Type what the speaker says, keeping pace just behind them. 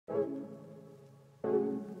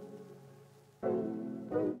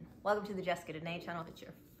Welcome to the Jessica Danae channel. If it's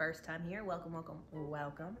your first time here, welcome, welcome,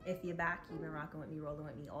 welcome. If you're back, you've been rocking with me, rolling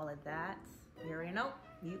with me, all of that. You already know.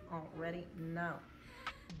 You already know.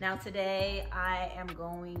 Now today, I am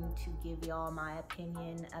going to give y'all my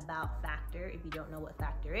opinion about Factor. If you don't know what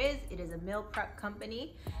Factor is, it is a meal prep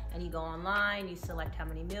company, and you go online, you select how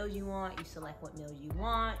many meals you want, you select what meals you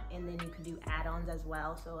want, and then you can do add-ons as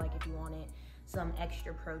well. So like if you wanted some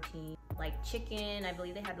extra protein, like chicken, I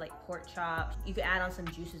believe they had like pork chops. You could add on some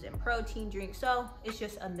juices and protein drinks. So it's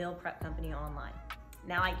just a meal prep company online.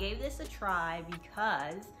 Now I gave this a try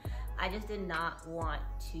because I just did not want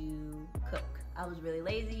to cook. I was really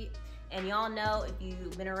lazy. And y'all know, if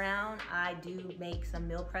you've been around, I do make some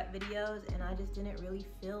meal prep videos and I just didn't really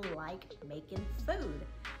feel like making food.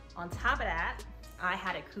 On top of that, I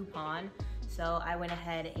had a coupon, so I went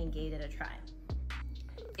ahead and gave it a try.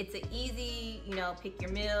 It's an easy, pick your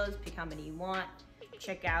meals, pick how many you want,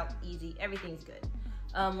 check out, easy, everything's good.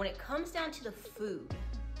 When it comes down to the food,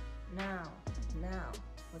 now,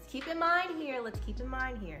 let's keep in mind here,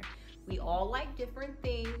 we all like different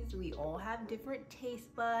things, we all have different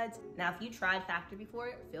taste buds. Now, if you tried Factor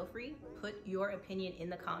before, feel free, put your opinion in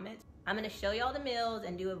the comments. I'm gonna show y'all the meals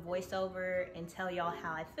and do a voiceover and tell y'all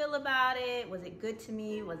how I feel about it. Was it good to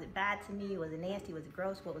me? Was it bad to me? Was it nasty? Was it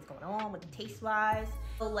gross? What was going on with the taste-wise?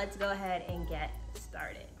 So let's go ahead and get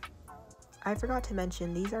started. I forgot to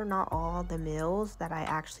mention, these are not all the meals that I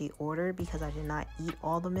actually ordered because I did not eat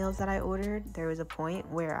all the meals that I ordered. There was a point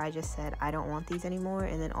where I just said I don't want these anymore,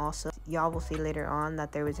 and then also y'all will see later on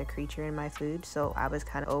that there was a creature in my food, so I was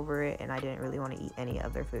kind of over it and I didn't really want to eat any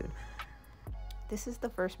other food. This is the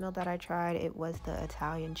first meal that I tried. It was the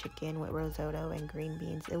Italian chicken with risotto and green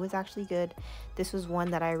beans. It was actually good. This was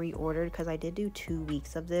one that I reordered because I did do 2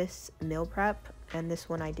 weeks of this meal prep, and this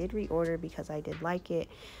one I did reorder because I did like it.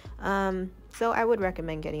 So I would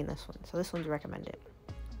recommend getting this one. So this one's recommended.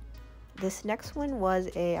 This next one was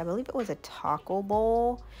I believe it was a taco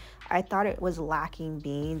bowl. I thought it was lacking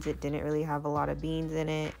beans. It didn't really have a lot of beans in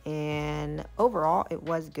it, and overall it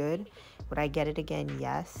was good. Would I get it again?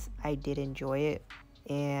 Yes, I did enjoy it,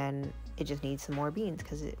 and it just needs some more beans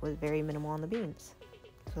because it was very minimal on the beans.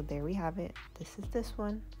 So there we have it. This is this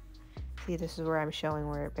one. See, this is where I'm showing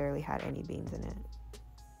where it barely had any beans in it.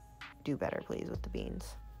 Do better, please, with the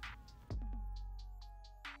beans.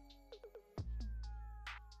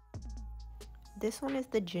 This one is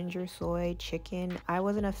the ginger soy chicken. I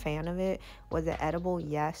wasn't a fan of it. Was it edible?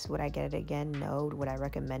 Yes. Would I get it again? No. Would I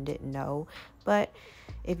recommend it? No. But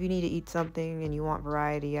if you need to eat something and you want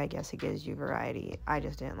variety, I guess it gives you variety. I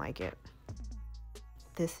just didn't like it.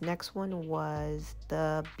 This next one was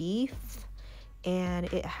the beef,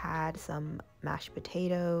 and it had some mashed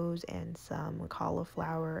potatoes and some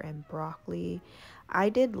cauliflower and broccoli. I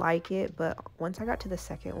did like it, but once I got to the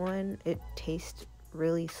second one, it tastes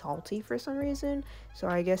really salty for some reason. So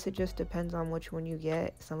I guess it just depends on which one you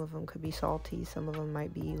get. Some of them could be salty, some of them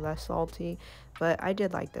might be less salty, but I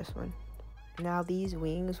did like this one. Now these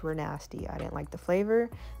wings were nasty. I didn't like the flavor.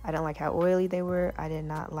 I didn't like how oily they were. I did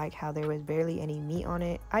not like how there was barely any meat on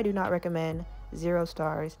it. I do not recommend. 0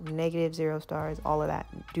 stars, -0 stars, all of that.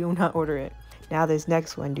 Do not order it. Now this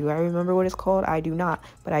next one, do I remember what it's called? I do not,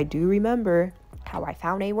 but I do remember how I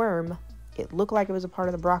found a worm. It looked like it was a part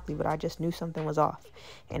of the broccoli, but I just knew something was off.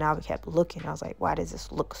 And I kept looking. I was like, why does this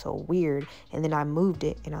look so weird? And then I moved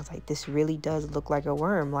it, and I was like, this really does look like a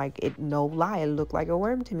worm. Like, no lie, it looked like a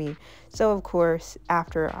worm to me. So, of course,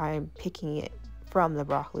 after I'm picking it from the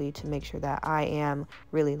broccoli to make sure that I am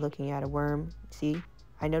really looking at a worm, see,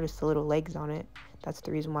 I noticed the little legs on it. That's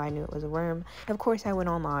the reason why I knew it was a worm. Of course, I went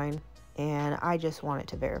online, and I just wanted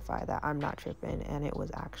to verify that I'm not tripping and it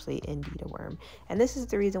was actually indeed a worm. And this is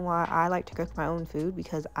the reason why I like to cook my own food,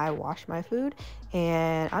 because I wash my food.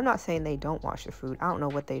 And I'm not saying they don't wash their food. I don't know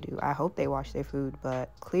what they do. I hope they wash their food,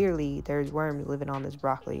 but clearly there's worms living on this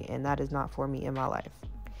broccoli, and that is not for me in my life.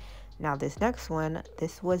 Now this next one,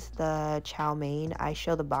 this was the chow mein. I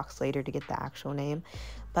show the box later to get the actual name,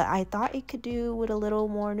 but I thought it could do with a little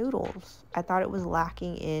more noodles. I thought it was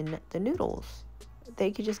lacking in the noodles. They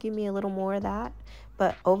could just give me a little more of that.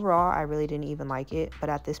 But overall, I really didn't even like it. But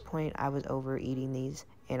at this point, I was over eating these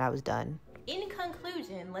and I was done. In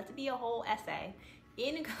conclusion, let's be a whole essay.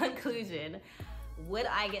 In conclusion, would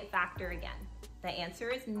I get Factor again? The answer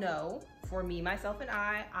is no. For me, myself, and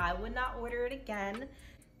I would not order it again.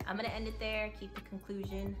 I'm gonna end it there. Keep the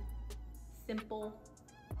conclusion simple,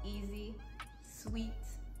 easy, sweet,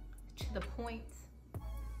 to the point.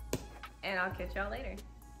 And I'll catch y'all later.